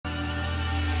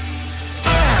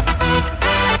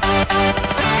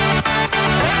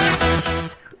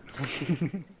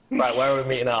Right, where are we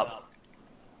meeting up?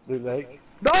 Loot Lake.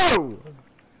 No!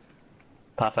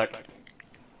 Perfect.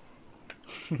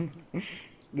 Loot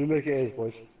Lake it is,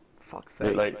 boys. Fuck's Loot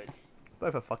sake. Lake.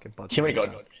 Both a fucking bunch. You ain't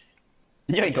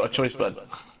got a choice, bud.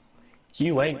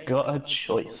 You ain't got a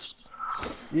choice.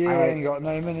 You ain't got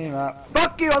no mini map.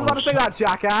 Fuck you! I was about to say that,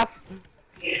 jackass!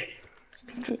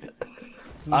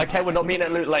 Okay, we're not meeting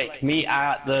at Loot Lake. Meet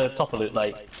at the top of Loot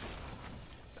Lake.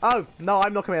 Oh, no,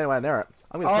 I'm not coming anywhere near it.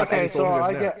 I'm gonna snipe any Okay, so soldier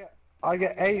I who's near it. I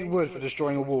get 8 wood for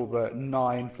destroying a wall, but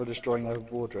 9 for destroying a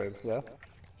wardrobe, yeah?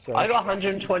 So I got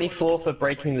 124 for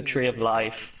breaking the Tree of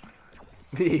Life.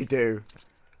 You do.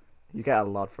 You get a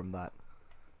lot from that.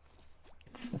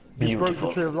 you broke the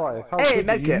Beautiful. Tree of Life. How Hey,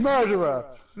 could you, medkit. murderer!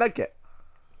 Medkit.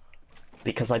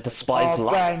 Because I despise Oh,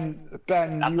 life.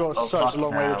 Ben, That's you got a such a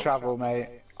long way to now. travel, mate.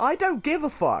 I don't give a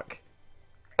fuck.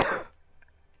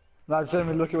 Now,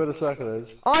 generally look at where the circle is.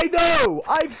 I know!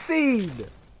 I've seen!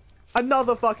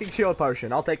 Another fucking shield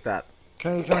potion. I'll take that.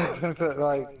 Can you put,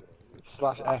 like,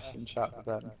 /S in chat for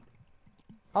Ben?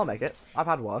 I'll make it. I've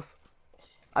had worse.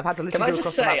 I've had to Can literally I go just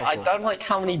across the say, map I before. don't like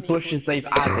how many bushes they've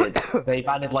added. They've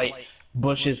added, like,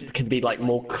 bushes that can be, like,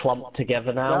 more clumped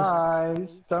together now.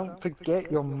 Guys, don't forget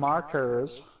your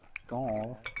markers.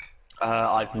 Oh.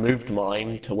 I've moved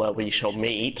mine to where we shall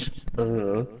meet.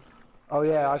 Oh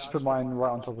yeah, I just put mine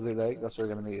right on top of the lake. That's where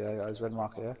we're gonna meet there, guys. Red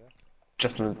marker, yeah?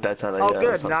 Just in the dead center. Oh, yeah,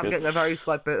 good. sounds Now I'm getting a very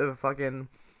slight bit of fucking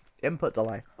input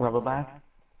delay. Rubber band?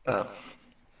 Oh.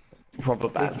 Rubber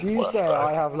band. If you say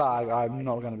I have lag, I'm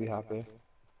not gonna be happy.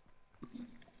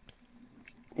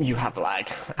 You have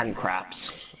lag, and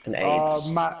craps, and AIDS.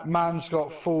 Man's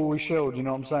got full shield, you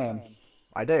know what I'm saying?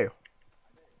 I do.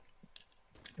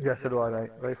 Yes, so do I, mate.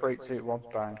 Ready for 8, 2, 1,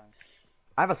 bang.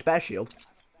 I have a spare shield.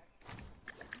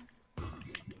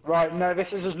 Right, no,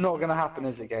 this is just not gonna happen,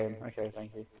 is it, game? Okay,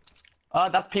 thank you.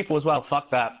 That's people as well,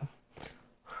 fuck that.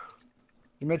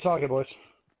 You made target, boys.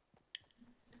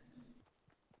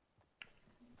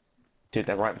 Dude,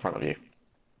 they're right in front of you.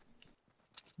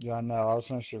 Yeah, I know, I was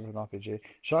gonna shoot with an RPG.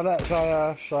 Should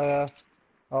I,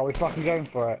 oh, we fucking going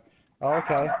for it. Oh,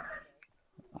 okay.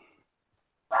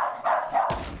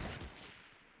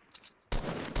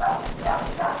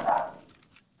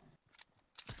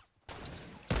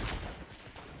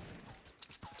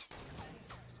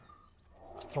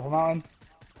 Top of mountain.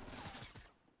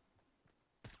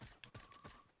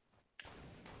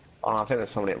 Oh, I think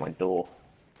there's somebody at my door.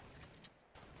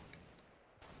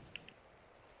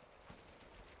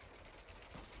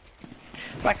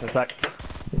 Back in a sec.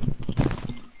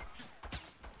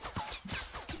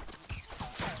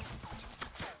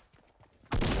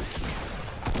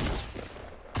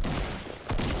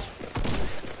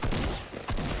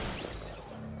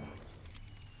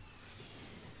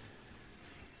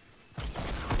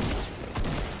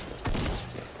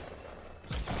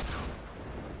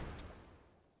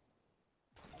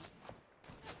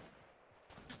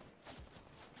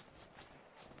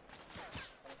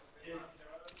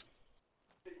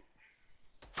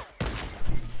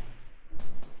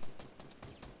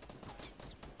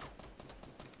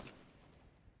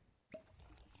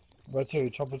 Where to?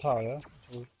 Top of tower, yeah?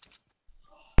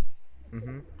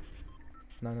 Mm-hmm.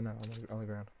 No, on the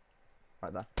ground.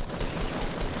 Right there.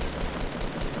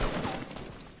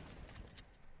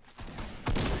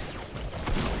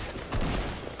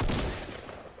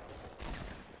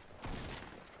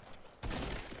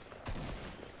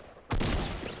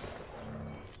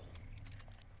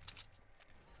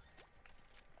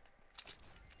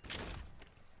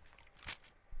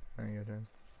 There you go, James.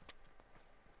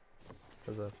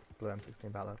 There's a blue M16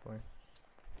 about there for you.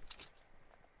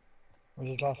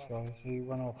 Where's his last guy? He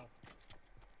went off.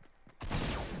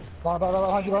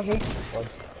 Behind you.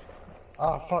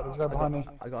 Ah, fuck, there's a guy behind me.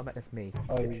 I got a bet it's me.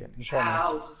 Oh, Dipshit. you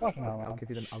shot me. Fucking hell, I'll man. give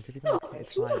you them.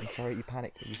 It's fine. I'm sorry you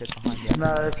panicked. You said behind me.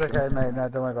 No, it's okay, mate. No,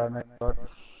 don't worry about it, mate.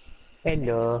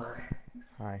 Hello.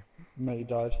 Hi. Mate, you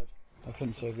died. I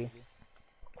couldn't save you.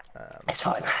 It's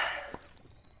fine.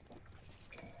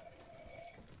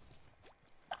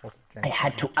 What's I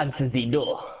had to answer the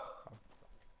door.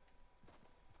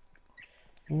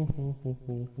 I'll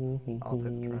take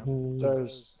the tram.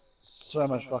 There's so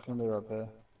much fucking loot up here.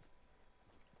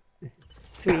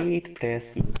 Sweet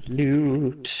pleasant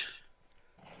loot.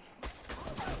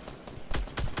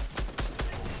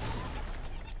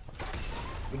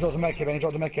 You dropped the mech it, man. You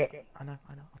dropped the mech it. I know.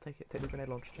 I'll take it. Take the grenade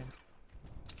launcher, James.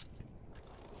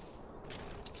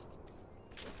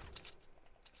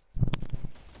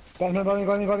 Got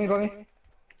me.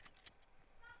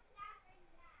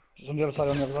 Just on the other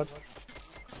side,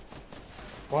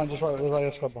 Behind, just right, there's like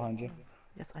a squad behind you.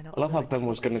 Yes, I know. I love how Ben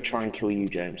was going to try and kill you,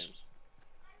 James.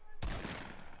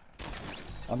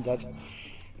 I'm dead.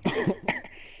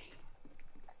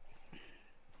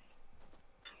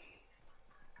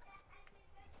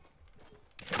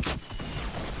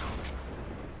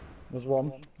 There's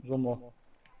one. There's one more.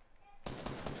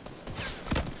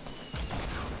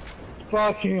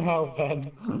 Fucking hell,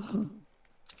 Ben.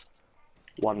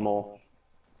 One more.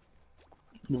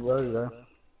 Where is there?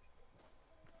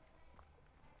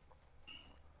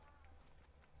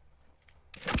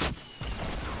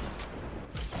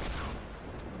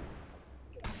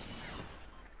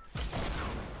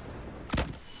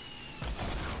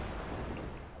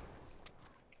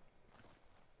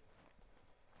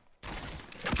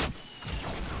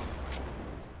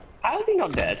 How is he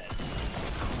not dead?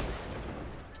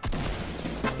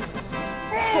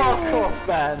 Fuck off,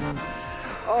 Ben!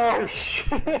 Oh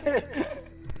shit!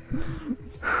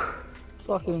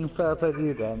 Fucking fair play to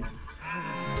you, Ben.